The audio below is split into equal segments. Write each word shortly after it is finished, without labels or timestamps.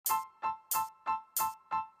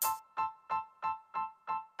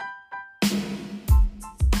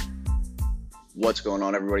What's going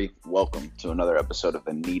on, everybody? Welcome to another episode of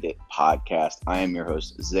the Need It podcast. I am your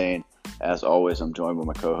host, Zane. As always, I'm joined by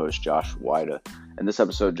my co-host, Josh Wida. In this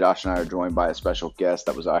episode, Josh and I are joined by a special guest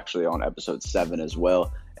that was actually on episode 7 as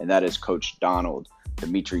well, and that is Coach Donald,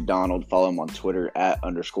 Dimitri Donald. Follow him on Twitter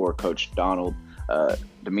 @_Coach Donald.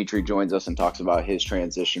 Dimitri joins us and talks about his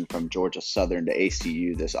transition from Georgia Southern to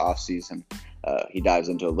ACU this offseason. He dives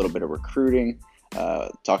into a little bit of recruiting,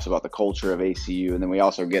 talks about the culture of ACU, and then we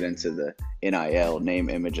also get into the NIL, name,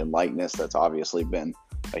 image, and likeness. That's obviously been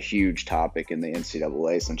a huge topic in the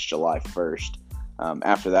NCAA since July 1st.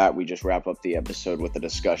 After that, we just wrap up the episode with a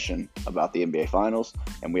discussion about the NBA Finals,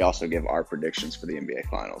 and we also give our predictions for the NBA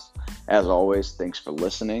Finals. As always, thanks for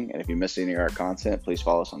listening, and if you missed any of our content, please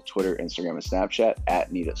follow us on Twitter, Instagram, and Snapchat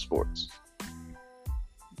 @NeedItSports.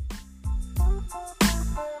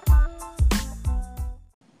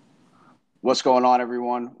 What's going on,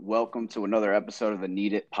 everyone? Welcome to another episode of the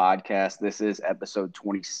Need It podcast. This is episode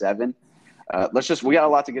 27. We got a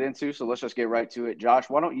lot to get into, so let's just get right to it. Josh,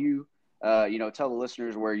 why don't you, tell the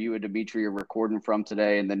listeners where you and Dimitri are recording from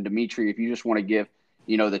today, and then Dimitri, if you just want to give,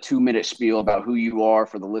 the 2-minute spiel about who you are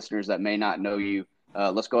for the listeners that may not know you,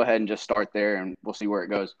 let's go ahead and just start there, and we'll see where it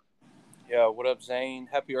goes. Yeah, what up, Zane?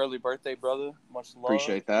 Happy early birthday, brother. Much love.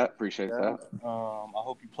 Appreciate that. I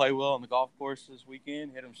hope you play well on the golf course this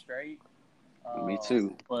weekend. Hit them straight. Me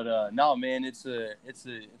too. But no, man, it's a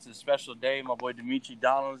special day. My boy Dimitri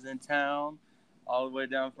Donald's in town, all the way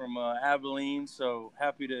down from Abilene. So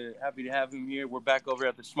happy to have him here. We're back over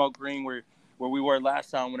at the Smoke Green where we were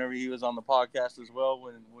last time whenever he was on the podcast as well.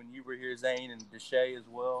 When you were here, Zane, and Deshae as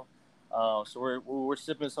well. So we're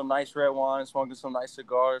sipping some nice red wine, smoking some nice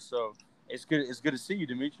cigars. So it's good to see you,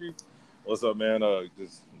 Dimitri. What's up, man?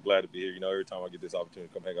 Just glad to be here. Every time I get this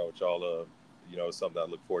opportunity to come hang out with y'all, it's something I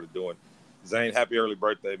look forward to doing. Zane, happy early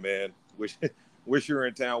birthday, man. Wish you were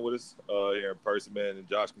in town with us here in person, man. And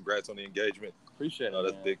Josh, congrats on the engagement. Appreciate it.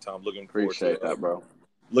 That's big time. Appreciate that, bro.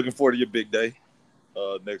 Looking forward to your big day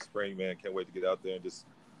next spring, man. Can't wait to get out there and just,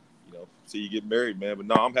 see you get married, man. But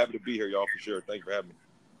no, I'm happy to be here, y'all, for sure. Thank you for having me.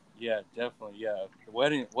 Yeah, definitely. Yeah, the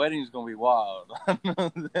wedding's gonna be wild. I'm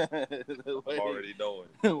already knowing.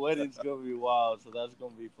 The wedding's gonna be wild, so that's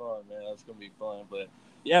gonna be fun, man. That's gonna be fun. But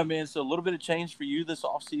yeah, man. So a little bit of change for you this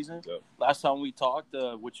off season. Yep. Last time we talked,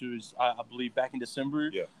 which was I believe back in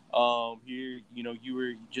December. Yeah. Here, you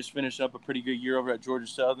were just finishing up a pretty good year over at Georgia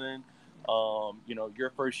Southern.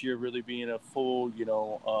 Your first year really being a full,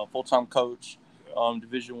 full-time coach,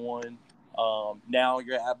 Division I. Now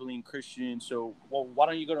you're at Abilene Christian. So, why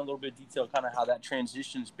don't you go into a little bit of detail, kind of how that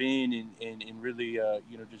transition's been, and really,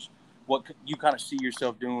 just what you kind of see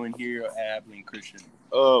yourself doing here at Abilene Christian.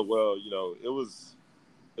 Well, it was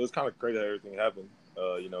kind of crazy how everything happened.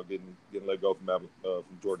 Getting let go from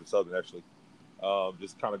Georgia Southern, actually.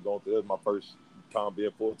 Just kind of going through. It was my first time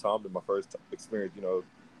being full time, and my first experience,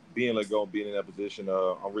 being let go and being in that position.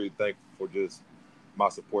 I'm really thankful for just my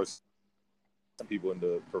support people in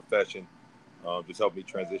the profession. Just helped me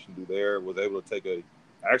transition through there. Was able to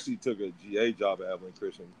actually took a GA job at Abilene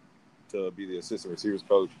Christian to be the assistant receivers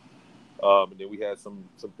coach. And then we had some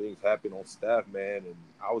things happen on staff, man. And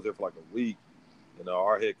I was there for like a week.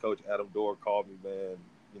 Our head coach, Adam Dorr, called me, man,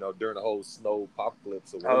 during the whole snow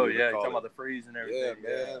apocalypse. Oh, yeah. You're talking about the freeze and everything.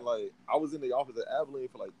 Yeah, man. Like, I was in the office at Abilene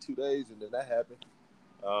for like 2 days, and then that happened.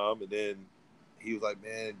 And then he was like,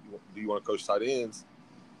 man, do you want to coach tight ends?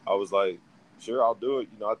 I was like, sure, I'll do it.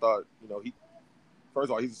 I thought, first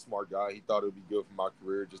of all, he's a smart guy. He thought it would be good for my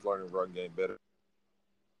career, just learning the run game better.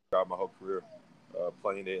 Got my whole career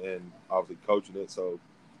playing it and obviously coaching it. So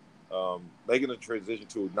making a transition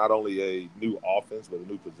to not only a new offense, but a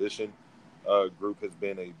new position group has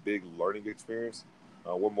been a big learning experience.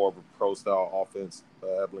 We're more of a pro-style offense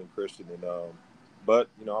at Abilene Christian. But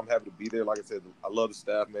I'm happy to be there. Like I said, I love the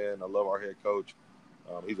staff, man. I love our head coach.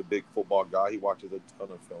 He's a big football guy. He watches a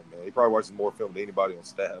ton of film, man. He probably watches more film than anybody on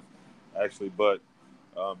staff, actually. But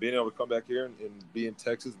being able to come back here and be in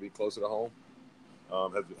Texas, be closer to home,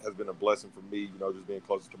 has been a blessing for me, just being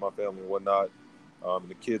closer to my family and whatnot. And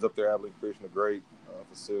the kids up there at Abilene Christian are great.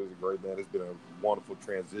 Facilities are great, man. It's been a wonderful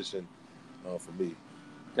transition for me.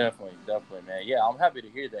 Definitely, man. Yeah, I'm happy to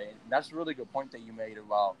hear that. And that's a really good point that you made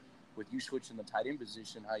about with you switching the tight end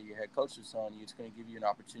position, how your head coach is telling you it's going to give you an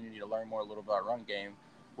opportunity to learn more a little about run game,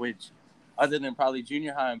 which other than probably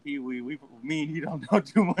junior high and pee-wee, me and you don't know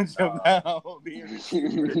too much about being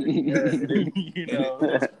receivers.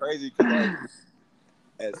 It's crazy because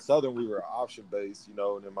at Southern we were option-based,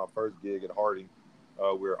 and then my first gig at Harding,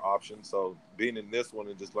 we were option. So being in this one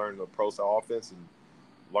and just learning the pro-style offense and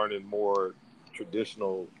learning more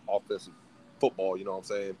traditional offensive football, you know what I'm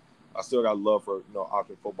saying? I still got love for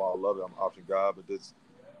option football. I love it. I'm an option guy, but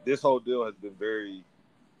this whole deal has been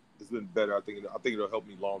it's been better. I think it'll help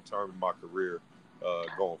me long term in my career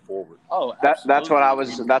going forward. Oh, absolutely.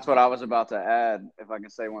 That's what I was about to add. If I can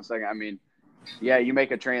say 1 second, I mean, yeah, you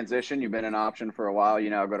make a transition. You've been an option for a while.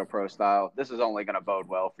 You now go to pro style. This is only going to bode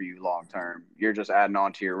well for you long term. You're just adding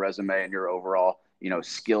on to your resume and your overall,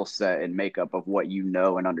 skill set and makeup of what you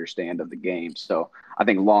know and understand of the game. So I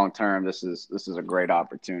think long term, this is a great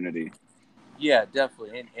opportunity. Yeah,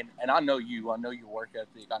 definitely. And I know you. I know your work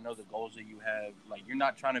ethic. I know the goals that you have. Like, you're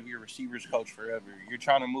not trying to be a receivers coach forever. You're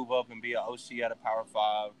trying to move up and be an OC at a Power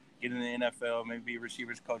 5, get in the NFL, maybe be a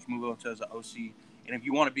receivers coach, move up to as an OC. And if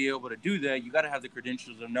you want to be able to do that, you got to have the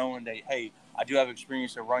credentials of knowing that, hey, I do have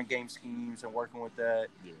experience in run game schemes and working with that.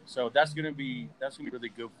 Yeah. So that's gonna be really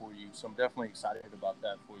good for you. So I'm definitely excited about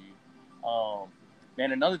that for you.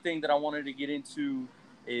 Man, another thing that I wanted to get into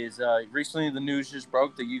is recently the news just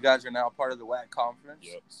broke that you guys are now part of the WAC conference.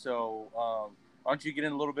 Yep. So why don't you get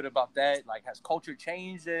in a little bit about that? Like, has culture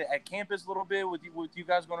changed at campus a little bit with you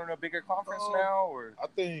guys going to a bigger conference now? Or I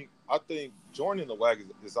think joining the WAC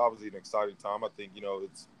is obviously an exciting time. I think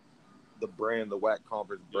it's the brand, the WAC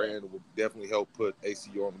conference brand will definitely help put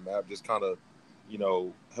ACU on the map. Just kind of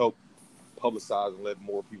help publicize and let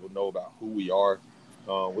more people know about who we are.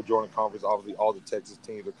 We're joining the conference. Obviously, all the Texas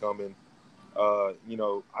teams are coming.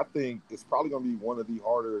 I think it's probably going to be one of the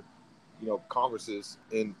harder, conferences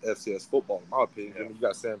in FCS football, in my opinion. Yeah. I mean, you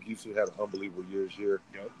got Sam Houston, who had an unbelievable year this year,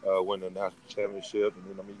 winning the national championship. And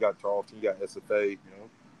then, you got Tarleton, you got SFA.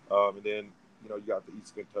 And then, you got the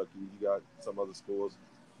East Kentucky, you got some other schools.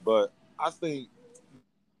 But I think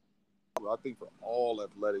for all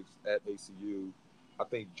athletics at ACU, I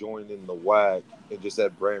think joining the WAC and just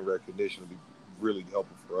that brand recognition will be really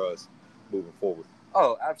helpful for us moving forward.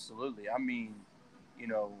 Oh, absolutely. I mean,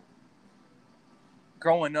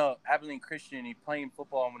 growing up, Abilene Christian, playing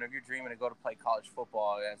football, and whenever you're dreaming to go to play college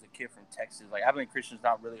football as a kid from Texas, like, Abilene Christian's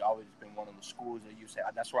not really always been one of the schools that you say,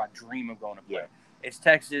 that's where I dream of going to play. Yeah. It's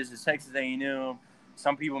Texas A&M,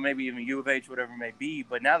 some people maybe even U of H, whatever it may be.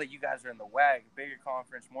 But now that you guys are in the WAC, bigger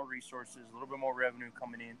conference, more resources, a little bit more revenue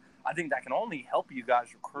coming in, I think that can only help you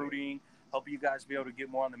guys recruiting, help you guys be able to get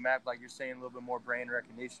more on the map, like you're saying, a little bit more brand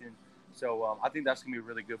recognition. So I think that's going to be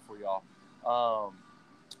really good for y'all.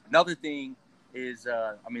 Another thing is,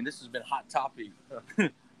 this has been hot topic.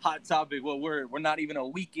 Hot topic. Well, we're not even a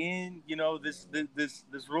week in. This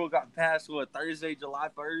rule got passed, Thursday, July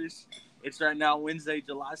 1st. It's right now Wednesday,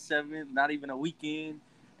 July 7th, not even a weekend.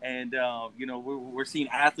 And, we're seeing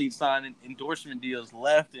athletes sign endorsement deals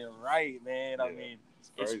left and right, man. Yeah, I mean,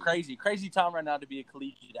 it's crazy. Crazy time right now to be a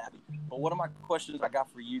collegiate athlete. But one of my questions I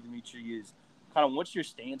got for you, Dimitri, is kind of what's your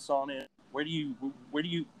stance on it? How do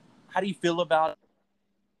you feel about it?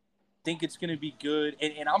 Think it's going to be good?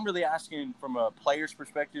 And I'm really asking from a player's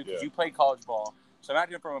perspective, because you play college ball. So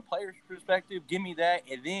imagine from a player's perspective, give me that,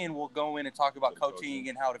 and then we'll go in and talk about coaching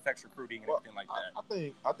and how it affects recruiting and everything like that.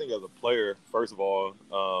 I think as a player, first of all,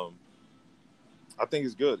 I think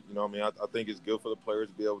it's good. I think it's good for the players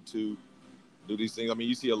to be able to do these things. I mean,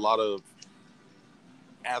 you see a lot of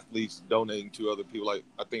athletes donating to other people. Like,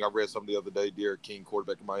 I think I read something the other day, Derek King,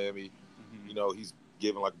 quarterback in Miami, he's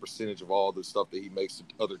giving like a percentage of all the stuff that he makes to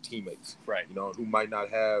other teammates, right? Who might not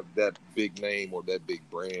have that big name or that big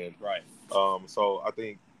brand, right? So I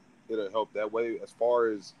think it'll help that way. As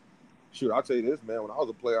far as, I'll tell you this, man. When I was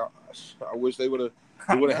a player, I wish they would have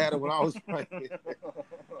had it when I was playing.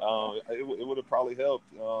 It would have probably helped.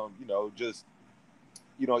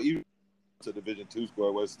 Even to Division II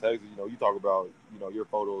squad, West Texas. You talk about your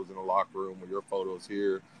photos in the locker room or your photos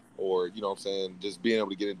here, or just being able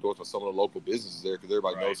to get endorsed by some of the local businesses there because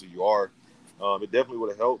everybody knows who you are. It definitely would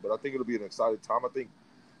have helped, but I think it'll be an exciting time. I think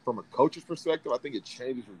from a coach's perspective, I think it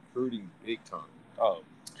changes recruiting big time. Oh,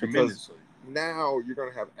 tremendously. Now you're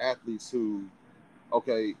going to have athletes who,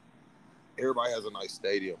 okay, everybody has a nice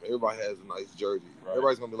stadium. Everybody has a nice jersey. Right.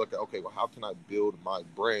 Everybody's going to be looking at, okay, well, how can I build my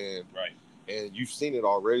brand? Right. And you've seen it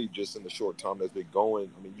already just in the short time that's been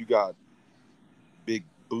going. I mean, you got big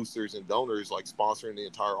boosters and donors like sponsoring the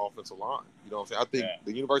entire offensive line. You know what I'm saying? I think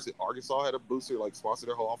the University of Arkansas had a booster like sponsor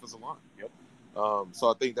their whole offensive line. Yep. So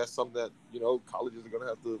I think that's something that, colleges are going to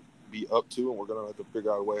have to be up to, and we're going to have to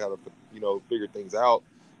figure out a way how to, figure things out.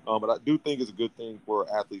 But I do think it's a good thing for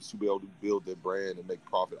athletes to be able to build their brand and make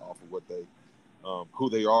profit off of what they, who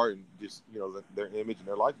they are, and just, their image and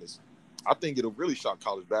their likeness. I think it'll really shock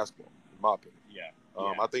college basketball, in my opinion. Yeah.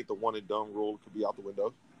 I think the one and done rule could be out the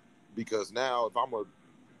window, because now if I'm a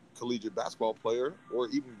collegiate basketball player, or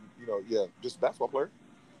even, just a basketball player,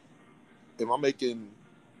 if I'm making,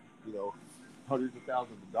 hundreds of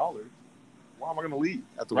thousands of dollars, why am I going to leave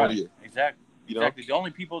after right. 1 year? Exactly. You know? Exactly. The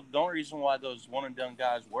only reason why those one and done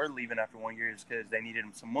guys were leaving after 1 year is because they needed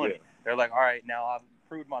some money. Yeah. They're like, all right, now I've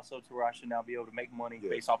proved myself to where I should now be able to make money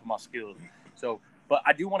based off of my skills. So, but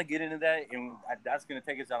I do want to get into that, and that's going to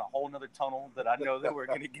take us down a whole nother tunnel that I know that we're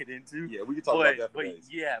going to get into. Yeah, we can talk about that for days.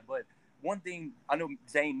 Yeah, but one thing I know,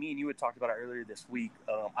 Zane, me and you had talked about it earlier this week.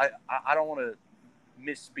 I don't want to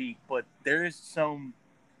misspeak, but there is some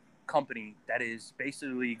company that is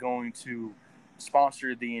basically going to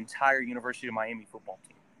sponsor the entire University of Miami football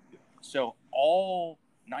team. Yeah. So all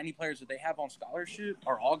 90 players that they have on scholarship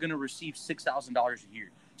are all going to receive $6,000 a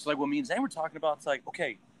year. So like what me and Zane were talking about, it's like,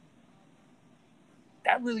 okay,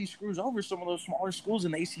 that really screws over some of those smaller schools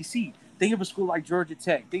in the ACC. Think of a school like Georgia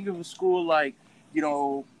Tech. Think of a school like,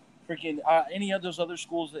 freaking any of those other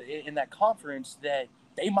schools in that conference that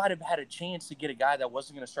they might have had a chance to get a guy that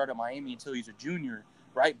wasn't going to start at Miami until he's a junior,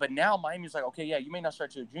 right? But now Miami's like, okay, yeah, you may not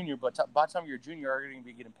start to a junior, but by the time you're a junior, you're going to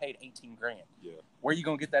be getting paid $18,000. Yeah. Where are you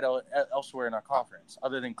going to get that elsewhere in our conference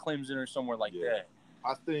other than Clemson or somewhere like that?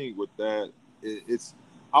 I think with that, it's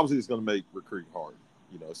obviously it's going to make recruiting hard,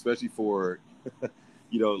 especially for,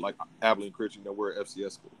 like Abilene Christian, we're an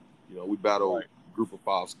FCS school. We battle group of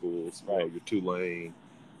 5 schools, your Tulane,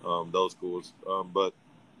 those schools. But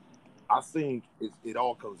I think it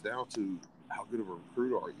all comes down to how good of a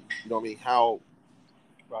recruiter are you? You know what I mean? How,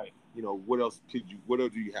 what else do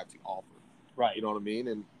you have to offer? Right. You know what I mean?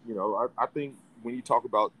 And, I think when you talk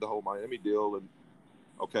about the whole Miami deal and,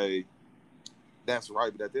 okay, that's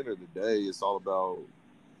right. But at the end of the day, it's all about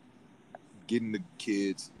getting the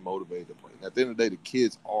kids motivated to play. At the end of the day, the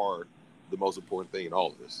kids are the most important thing in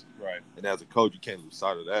all of this. Right. And as a coach, you can't lose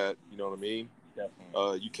sight of that. You know what I mean?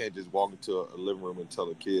 Definitely. You can't just walk into a living room and tell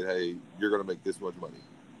a kid, hey, you're going to make this much money.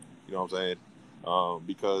 You know what I'm saying?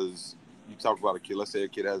 Because you talk about a kid, let's say a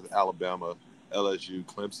kid has Alabama, LSU,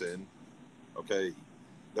 Clemson. Okay,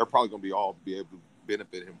 they're probably going to be able to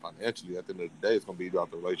benefit him financially. At the end of the day, it's going to be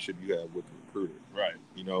about the relationship you have with the recruiter. Right.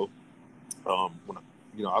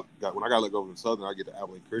 When I got let go from Southern, I get to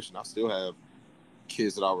Abilene Christian. I still have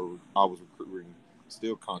kids that I was recruiting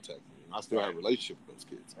still contact me. I still have a relationship with those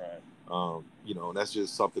kids. Right. And that's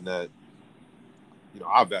just something that,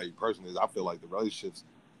 I value personally. Is I feel like the relationships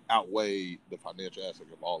outweigh the financial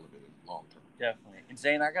aspect of all of it in the long term. Definitely. And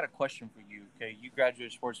Zane, I got a question for you. Okay, you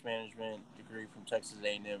graduated sports management degree from Texas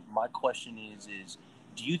A&M. My question is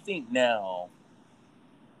do you think now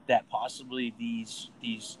that possibly these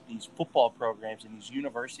football programs and these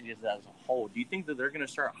universities as a whole, do you think that they're going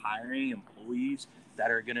to start hiring employees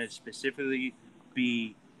that are going to specifically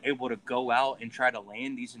be able to go out and try to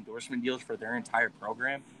land these endorsement deals for their entire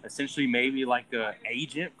program? Essentially, maybe like an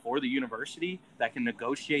agent for the university that can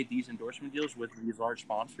negotiate these endorsement deals with these large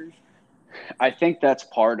sponsors? I think that's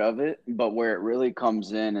part of it, but where it really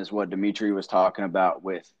comes in is what Dimitri was talking about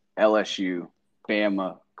with LSU,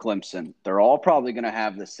 Bama, Clemson. They're all probably going to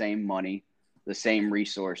have the same money, the same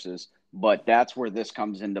resources, but that's where this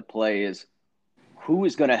comes into play is who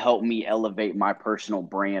is going to help me elevate my personal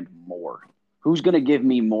brand more? Who's going to give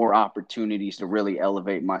me more opportunities to really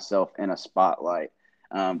elevate myself in a spotlight?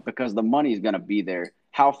 Because the money is going to be there.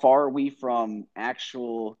 How far are we from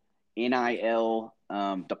actual NIL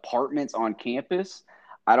departments on campus?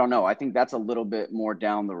 I don't know. I think that's a little bit more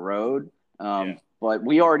down the road. But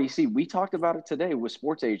we already see, we talked about it today with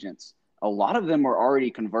sports agents. A lot of them are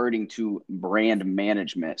already converting to brand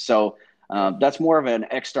management. So that's more of an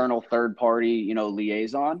external third party,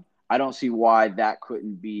 liaison. I don't see why that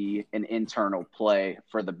couldn't be an internal play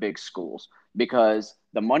for the big schools because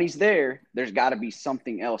the money's there. There's got to be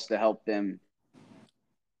something else to help them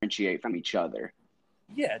differentiate from each other.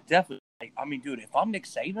 Yeah, definitely. I mean, dude, if I'm Nick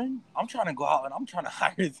Saban, I'm trying to go out and I'm trying to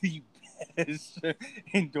hire the best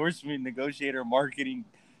endorsement negotiator marketing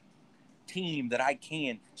team that I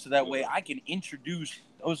can, so that way I can introduce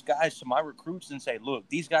those guys to my recruits and say, look,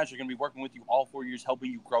 these guys are going to be working with you all 4 years, helping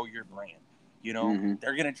you grow your brand.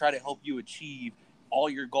 They're going to try to help you achieve all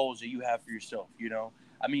your goals that you have for yourself.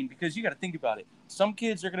 I mean, because you got to think about it. Some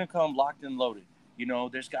kids are going to come locked and loaded.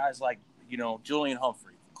 There's guys like, Julian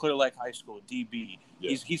Humphrey, Clear Lake High School, DB.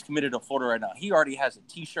 Yeah. He's committed to Florida right now. He already has a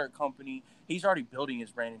T-shirt company. He's already building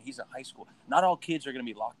his brand, and he's in high school. Not all kids are going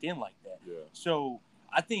to be locked in like that. Yeah. So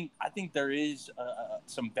I think there is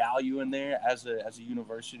some value in there as a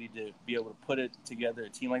university to be able to put it together, a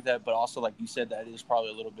team like that. But also, like you said, that is probably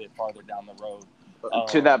a little bit farther down the road.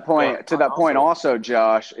 To that point, also,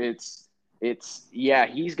 Josh, it's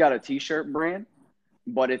he's got a T-shirt brand,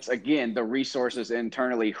 but it's again the resources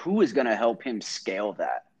internally. Who is going to help him scale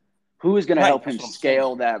that? Who is going to help him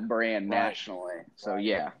scale that brand nationally? So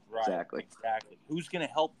exactly. Who's going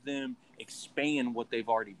to help them expand what they've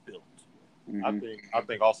already built? I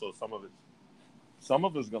think also some of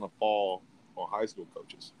it's going to fall on high school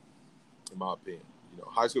coaches, in my opinion.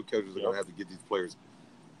 High school coaches are going to have to get these players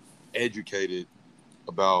educated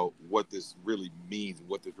about what this really means and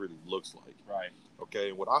what this really looks like. Right. Okay.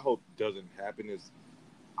 And what I hope doesn't happen is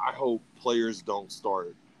I hope players don't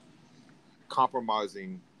start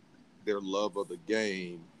compromising their love of the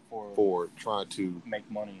game for trying to make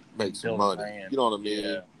money, make some money. You know what I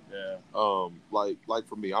mean? Yeah. Like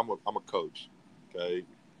for me, I'm a coach. Okay.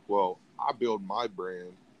 Well, I build my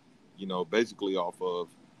brand, basically off of,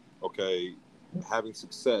 okay, having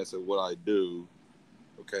success at what I do.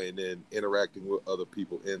 Okay, and then interacting with other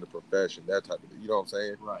people in the profession, that type of thing. You know what I'm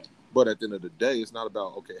saying? Right. But at the end of the day, it's not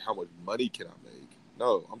about, okay, how much money can I make?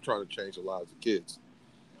 No, I'm trying to change the lives of kids.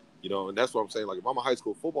 And that's what I'm saying. Like, if I'm a high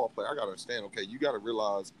school football player, I got to understand, okay, you got to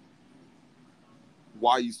realize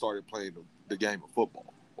why you started playing the game of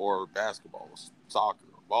football or basketball or soccer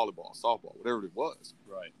or volleyball, softball, whatever it was.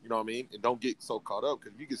 Right. You know what I mean? And don't get so caught up,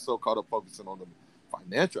 because if you get so caught up focusing on the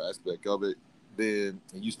financial aspect of it, then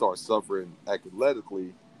and you start suffering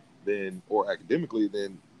athletically, or academically,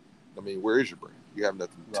 then where is your brand? You have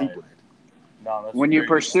nothing to brand. No, when you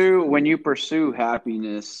pursue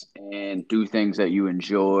happiness and do things that you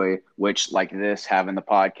enjoy, which like this, having the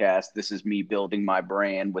podcast, this is me building my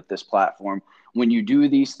brand with this platform. When you do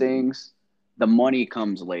these things, the money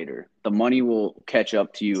comes later. The money will catch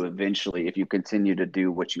up to you eventually if you continue to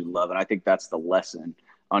do what you love. And I think that's the lesson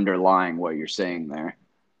underlying what you're saying there.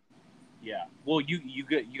 Yeah. Well, you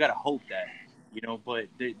got to hope that, but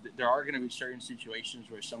there are going to be certain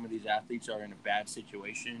situations where some of these athletes are in a bad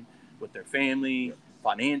situation with their family,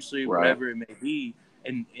 financially, right. whatever it may be.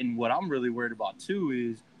 And what I'm really worried about too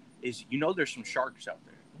is there's some sharks out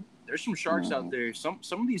there. There's some sharks out there. Some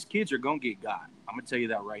of these kids are gonna get got. I'm gonna tell you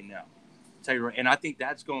that right now. And I think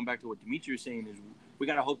that's going back to what Dimitri was saying, is we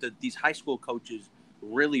gotta hope that these high school coaches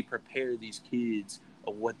really prepare these kids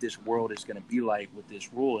of what this world is gonna be like with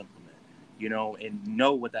this rule implement, and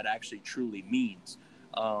know what that actually truly means.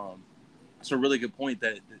 It's a really good point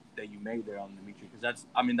that you made there on Dimitri, because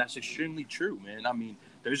that's extremely true, man.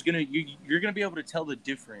 You're gonna be able to tell the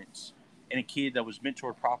difference in a kid that was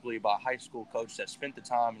mentored properly by a high school coach that spent the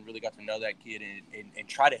time and really got to know that kid and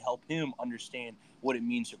try to help him understand what it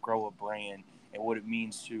means to grow a brand and what it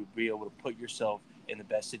means to be able to put yourself in the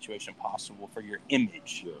best situation possible for your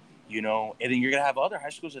image. Yeah. And then you're gonna have other high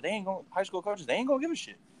school coaches, they ain't gonna give a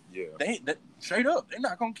shit. Yeah. They straight up, they're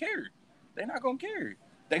not gonna care. They're not gonna care.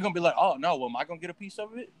 They're gonna be like, oh no, well, am I gonna get a piece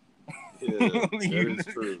of it? Yeah, that is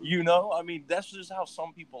true. That's just how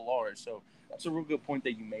some people are. So that's a real good point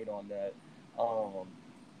that you made on that.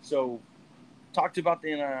 So talked about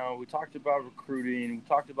the NIL, we talked about recruiting, we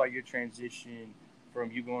talked about your transition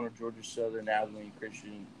from you going to Georgia Southern, Abilene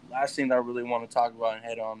Christian. Last thing that I really want to talk about and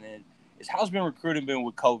head on in is how's recruiting been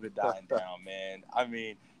with COVID dying down, man?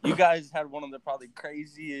 You guys had one of the probably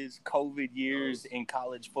craziest COVID years in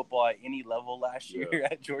college football at any level last year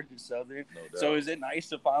at Georgia Southern. No so is it nice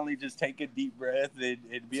to finally just take a deep breath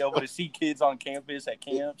and be able to see kids on campus at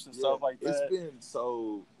camps and stuff like that? It's been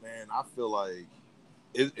so, man, I feel like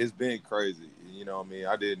it's been crazy.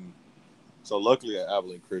 So luckily at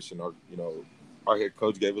Abilene Christian, our head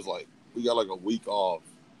coach gave us we got a week off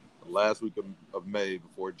the last week of May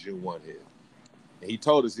before June 1 hit. And he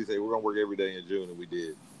told us, he said, we're going to work every day in June, and we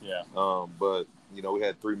did. Yeah. But, we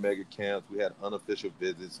had 3 mega camps. We had unofficial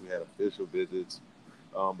visits. We had official visits.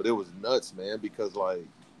 But it was nuts, man, because,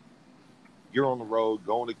 you're on the road,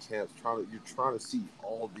 going to camps, you're trying to see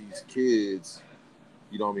all these kids,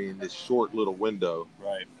 in this short little window.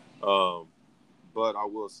 Right. But I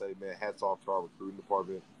will say, man, hats off to our recruiting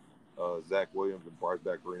department. Zach Williams and Bart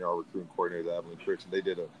Baccarino, our recruiting coordinators at Abilene Christian, they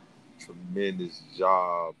did a tremendous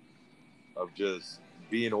job of just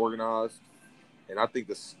being organized. And I think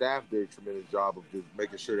the staff did a tremendous job of just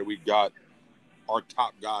making sure that we got our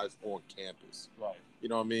top guys on campus. Right. You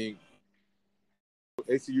know what I mean?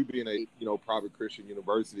 ACU being a private Christian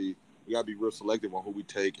university, we got to be real selective on who we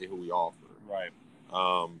take and who we offer. Right.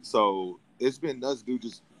 So it's been nuts, dude,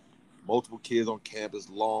 just multiple kids on campus,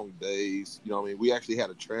 long days. We actually had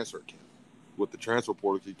a transfer camp with the transfer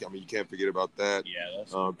portal. You can't forget about that. Yeah,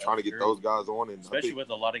 that's trying to get those guys on, and especially with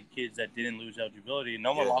a lot of kids that didn't lose eligibility.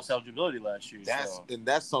 No one lost eligibility last year. And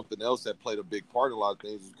that's something else that played a big part in a lot of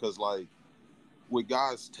things, because with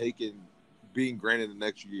guys being granted an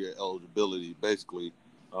extra year eligibility, basically,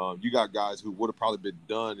 you got guys who would have probably been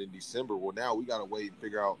done in December. Well, now we got to wait and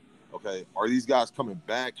figure out, okay, are these guys coming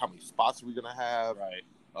back? How many spots are we going to have? Right.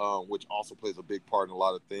 Which also plays a big part in a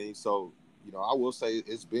lot of things. So, I will say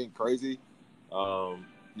it's been crazy. And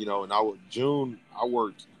June, I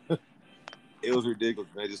worked it was ridiculous,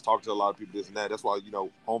 man. Just talking to a lot of people, this and that. That's why,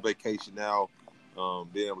 on vacation now,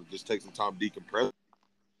 being able to just take some time to decompress.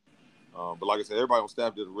 But like I said, everybody on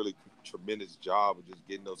staff did a really tremendous job of just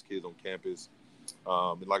getting those kids on campus.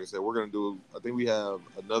 And like I said, we're going to do, I think we have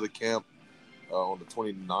another camp on the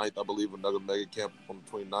 29th, I believe, another mega camp on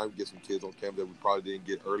the 29th. Get some kids on campus that we probably didn't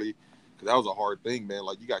get early. Because that was a hard thing, man.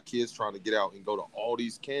 Like, you got kids trying to get out and go to all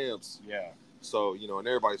these camps. Yeah. So, and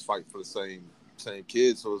everybody's fighting for the same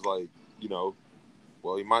kids. So it's like,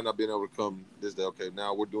 well, he might not be able to come this day. Okay,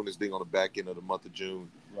 now we're doing this thing on the back end of the month of June.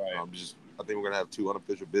 Right. I think we're going to have 2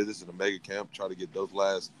 unofficial visits in a mega camp, try to get those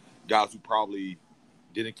last guys who probably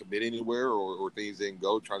didn't commit anywhere or things didn't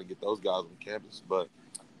go, trying to get those guys on campus. But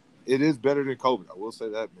it is better than COVID. I will say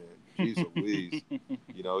that, man. Jeez Louise.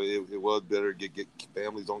 It was better to get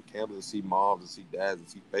families on campus and see moms and see dads and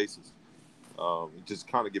see faces. And just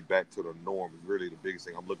kind of get back to the norm is really the biggest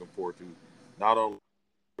thing I'm looking forward to. Not only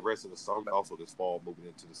the rest of the summer, but also this fall moving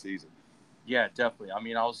into the season. Yeah, definitely. I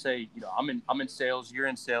mean, I'll say, I'm in sales. You're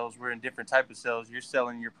in sales. We're in different type of sales. You're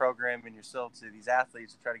selling your program and you're selling to these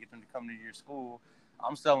athletes to try to get them to come to your school.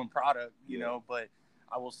 I'm selling product, you know, but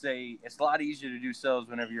I will say it's a lot easier to do sales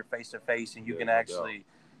whenever you're face to face and you can actually,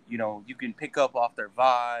 you can pick up off their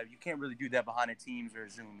vibe. You can't really do that behind a Teams or a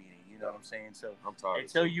Zoom meeting. You know what I'm saying? So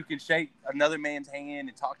until you can shake another man's hand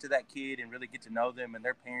and talk to that kid and really get to know them and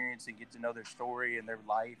their parents and get to know their story and their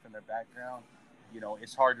life and their background,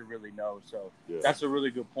 it's hard to really know. So that's a really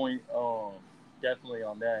good point. Definitely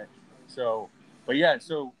on that. So, but yeah,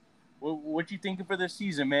 so what you thinking for this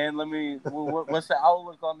season, man? What's the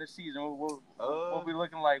outlook on this season? What we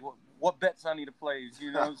looking like? What bets I need to place?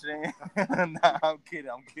 You know what I'm saying? Nah, I'm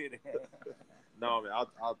kidding. No, man,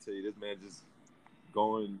 I'll tell you this, man, just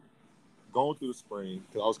going through the spring,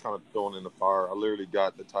 because I was kind of thrown in the fire. I literally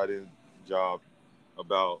got the tight end job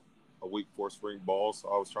about a week before spring ball, so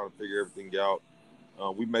I was trying to figure everything out.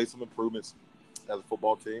 We made some improvements as a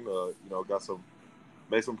football team.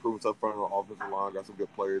 Made some improvements up front on the offensive line. Got some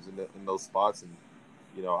good players in those spots, and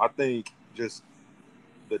I think just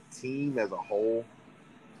the team as a whole.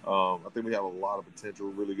 I think we have a lot of potential.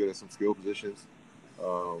 Really good at some skill positions.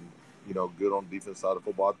 Good on the defense side of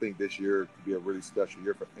football. I think this year could be a really special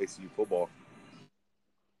year for ACU football.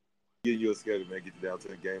 Getting you a schedule, man, get you down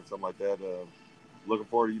to a game, something like that. Looking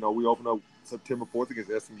forward to, we open up September 4th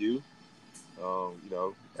against SMU.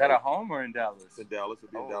 Is that at home or in Dallas? It's in Dallas.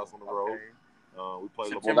 It'll be in Dallas on the road. We play.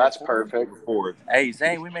 Well, that's perfect. Hey,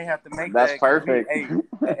 Zane, we may have to make that's that. Perfect.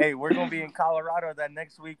 Hey, we're gonna be in Colorado that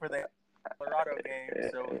next week for the Colorado game.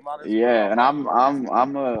 So we might as well. Yeah, and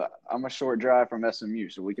I'm a short drive from SMU,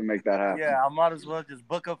 so we can make that happen. Yeah, I might as well just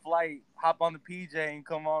book a flight, hop on the PJ, and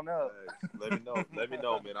come on up. Hey, let me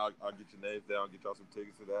know, man. I'll get your names down, get y'all some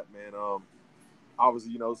tickets for that, man.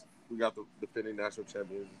 Obviously, we got the defending national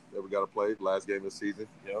champions that we got to play last game of the season.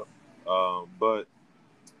 Yep. But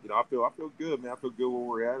I feel good, man. I feel good where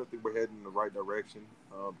we're at. I think we're heading in the right direction.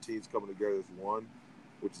 Teams coming together as one,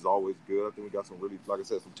 which is always good. I think we got some really, like I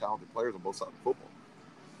said, some talented players on both sides of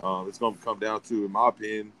football. It's going to come down to, in my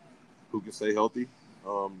opinion, who can stay healthy.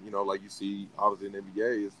 Like you see, obviously in the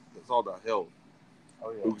NBA, it's all about health.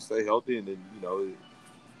 Oh, yeah. Who can stay healthy, and then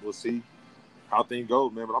we'll see how things go,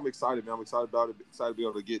 man. But I'm excited, man. I'm excited about it. Excited to be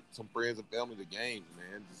able to get some friends and family to games,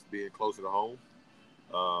 man. Just being closer to home.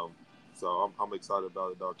 So I'm excited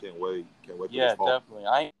about it, dog. Can't wait. For this fall. Yeah, definitely.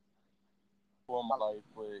 I ain't for my life,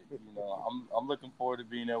 but I'm looking forward to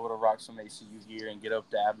being able to rock some ACU gear and get up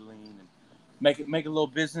to Abilene and make a little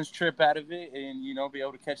business trip out of it, and be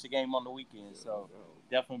able to catch the game on the weekend. So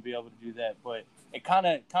definitely be able to do that. But it kind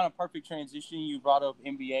of perfect transition. You brought up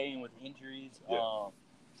NBA and with injuries. Yeah.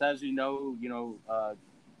 So as you know,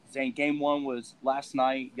 Zane, game one was last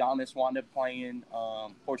night. Giannis wound up playing.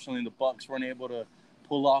 Fortunately, the Bucks weren't able to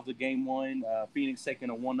pull off the game one. Phoenix taking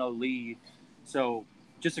a 1-0 lead. So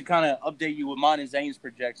just to kind of update you with mine and Zane's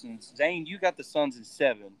projections. Zane, you got the Suns in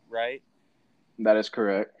 7, right? That is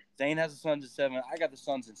correct. Zane has the Suns in 7. I got the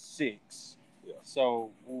Suns in 6. Yeah.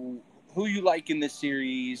 So who you like in this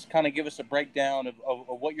series? Kind of give us a breakdown of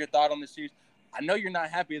what your thought on this series. I know you're not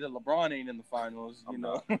happy that LeBron ain't in the finals,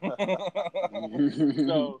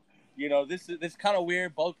 So, this kind of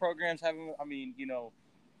weird. Both programs having,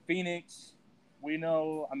 Phoenix, we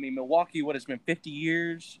know, Milwaukee, it's been 50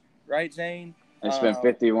 years, right, Zane? It's been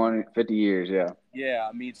 50 years, yeah. Yeah,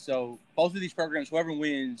 so both of these programs, whoever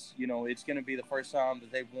wins, it's going to be the first time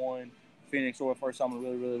that they've won Phoenix or the first time in a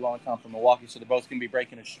really, really long time for Milwaukee, so they're both going to be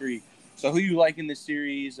breaking a streak. So who you like in this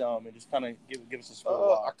series? And just kind of give us a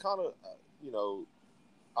score. I kind of,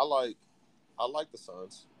 I like the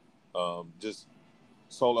Suns. Just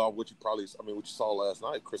solely on what you saw last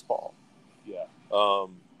night, Chris Paul. Yeah.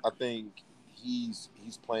 I think he's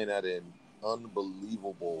playing at an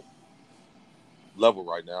unbelievable level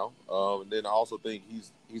right now. And then I also think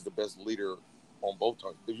he's the best leader on both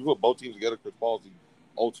teams. If you put both teams together, Chris Paul's the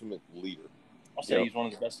ultimate leader. I'll say he's one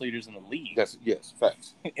of the best leaders in the league. Yes,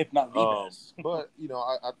 facts. If not the best. But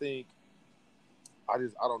I think I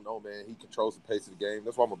don't know, man. He controls the pace of the game.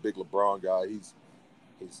 That's why I'm a big LeBron guy.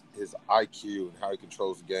 His IQ and how he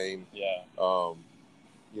controls the game. Yeah.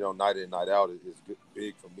 Night in, night out is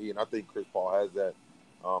big for me, and I think Chris Paul has that.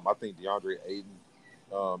 I think DeAndre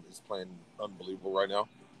Ayton is playing unbelievable right now.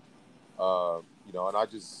 And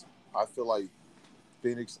I feel like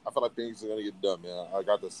Phoenix is gonna get done, man. I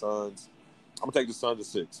got the Suns. I'm gonna take the Suns to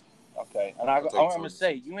 6. Okay, and I'm gonna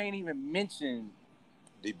say you ain't even mentioned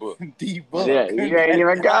D-Book. D-Book. Yeah, you ain't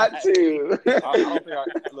even got to. I don't think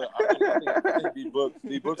I think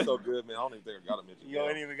D-Book's so good, man. I don't even think I gotta mention him. You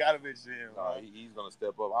ain't even gotta mention him. He's gonna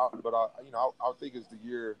step up. I think it's the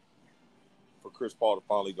year for Chris Paul to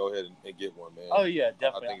finally go ahead and get one, man. Oh yeah,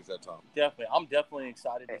 definitely. I think it's that time. Definitely, I'm definitely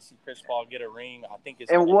excited to see Chris Paul get a ring. I think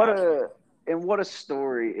it's and what a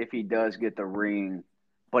story if he does get the ring,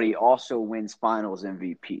 but he also wins Finals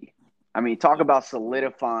MVP. I mean, talk about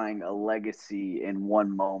solidifying a legacy in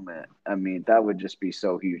one moment. I mean, that would just be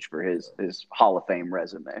so huge for his Hall of Fame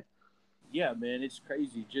resume. Yeah, man, it's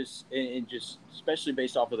crazy. Just especially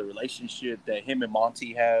based off of the relationship that him and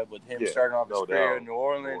Monty have, with him starting off his career in New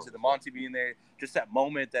Orleans and the Monty being there. Just that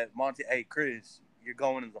moment that Monty, hey Chris, you're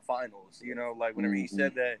going to the finals. Like whenever he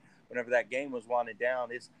said that, whenever that game was winding down,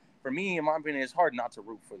 it's, for me, in my opinion, it's hard not to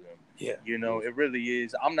root for them. Yeah. It really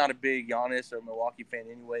is. I'm not a big Giannis or Milwaukee fan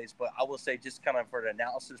anyways, but I will say, just kind of for the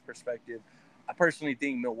analysis perspective, I personally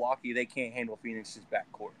think Milwaukee, they can't handle Phoenix's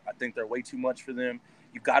backcourt. I think they're way too much for them.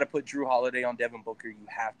 You got to put Drew Holiday on Devin Booker. You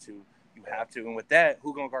have to. And with that,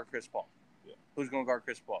 who's going to guard Chris Paul? Yeah. Who's going to guard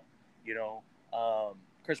Chris Paul?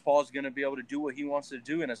 Chris Paul is going to be able to do what he wants to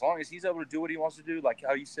do, and as long as he's able to do what he wants to do, like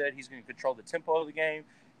how you said, he's going to control the tempo of the game.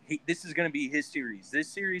 This is going to be his series. This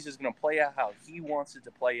series is going to play out how he wants it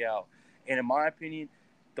to play out. And in my opinion,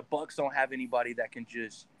 the Bucks don't have anybody that can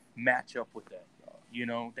just match up with that. They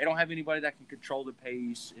don't have anybody that can control the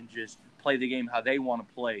pace and just play the game how they want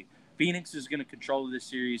to play. Phoenix is going to control this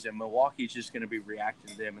series, and Milwaukee's just going to be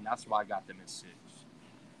reacting to them, and that's why I got them at 6.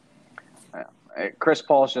 Chris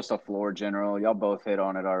Paul's just a floor general. Y'all both hit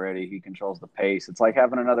on it already. He controls the pace. It's like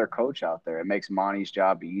having another coach out there. It makes Monty's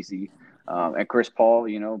job easy. And Chris Paul,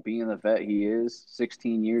 being the vet he is,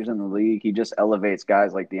 16 years in the league, he just elevates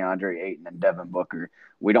guys like DeAndre Ayton and Devin Booker.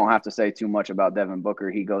 We don't have to say too much about Devin Booker.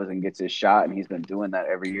 He goes and gets his shot, and he's been doing that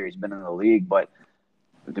every year he's been in the league. But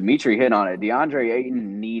Dimitri hit on it. DeAndre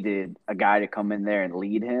Ayton needed a guy to come in there and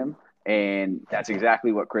lead him, and that's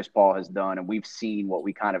exactly what Chris Paul has done. And we've seen what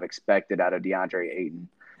we kind of expected out of DeAndre Ayton.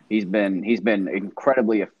 He's been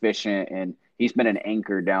incredibly efficient, and he's been an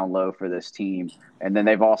anchor down low for this team. And then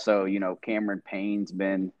they've also, Cameron Payne's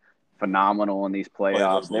been phenomenal in these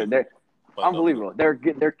playoffs. They're unbelievable.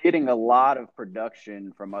 They're getting a lot of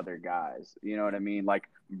production from other guys. You know what I mean? Like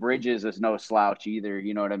Bridges is no slouch either.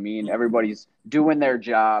 You know what I mean? Everybody's doing their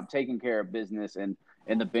job, taking care of business, and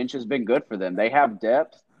the bench has been good for them. They have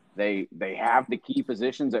depth. They have the key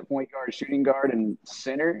positions at point guard, shooting guard, and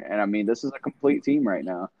center. And I mean, this is a complete team right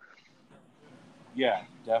now. Yeah,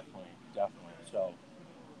 definitely. So,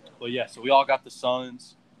 so we all got the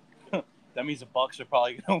Suns. That means the Bucks are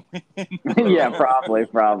probably going to win. Yeah,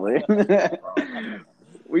 probably.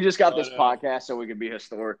 We just got this podcast so we can be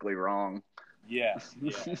historically wrong. Yeah,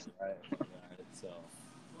 right.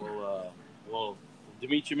 So, well,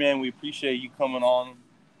 Dimitri, man, we appreciate you coming on.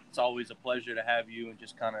 It's always a pleasure to have you and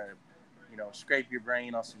just kind of, scrape your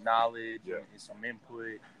brain on some knowledge and some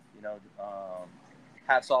input.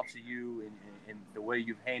 Hats off to you and the way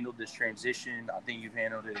you've handled this transition. I think you've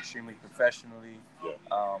handled it extremely professionally. Yeah.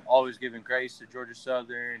 Always giving grace to Georgia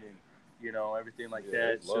Southern and, everything like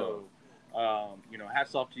that. So,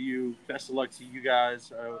 hats off to you. Best of luck to you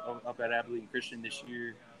guys up at Abilene Christian this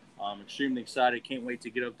year. Extremely excited. Can't wait to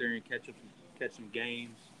get up there and catch some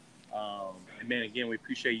games. And, man, again, we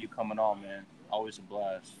appreciate you coming on, man. Always a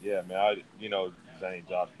blast. Yeah, man. Zane,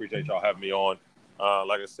 Josh, appreciate y'all having me on.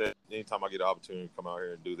 Like I said, anytime I get an opportunity to come out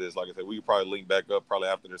here and do this, like I said, we could probably link back up probably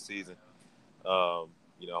after the season.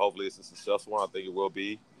 Hopefully it's a successful one. I think it will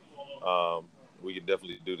be. We can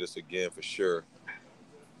definitely do this again for sure.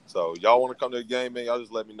 So y'all want to come to the game, man, y'all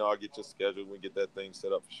just let me know. I'll get your schedule. We get that thing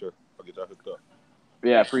set up for sure. I'll get y'all hooked up.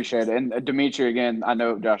 Yeah, appreciate it. And Dimitri, again, I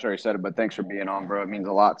know Josh already said it, but thanks for being on, bro. It means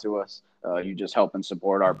a lot to us. You just help and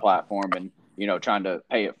support our platform and, trying to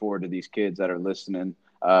pay it forward to these kids that are listening.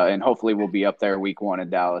 And hopefully we'll be up there week 1 in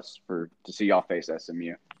Dallas to see y'all face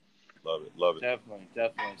SMU. Love it.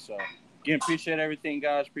 Definitely. So, Again, appreciate everything,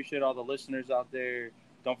 guys. Appreciate all the listeners out there.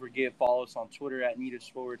 Don't forget, follow us on Twitter at Nita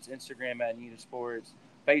Sports, Instagram at Nita Sports,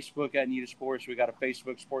 Facebook at Nita Sports. We got a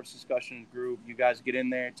Facebook sports discussion group. You guys get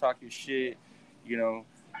in there, talk your shit, you know,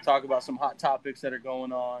 talk about some hot topics that are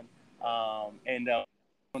going on. And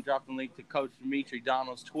I'm drop the link to Coach Dimitri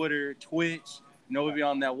Donald's Twitter, Twitch. You know, we'll be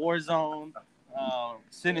on that war zone.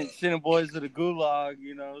 Sending boys to the gulag,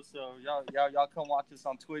 you know. So y'all come watch us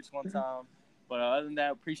on Twitch one time. But other than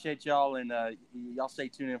that, appreciate y'all, and y'all stay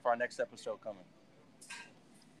tuned in for our next episode coming.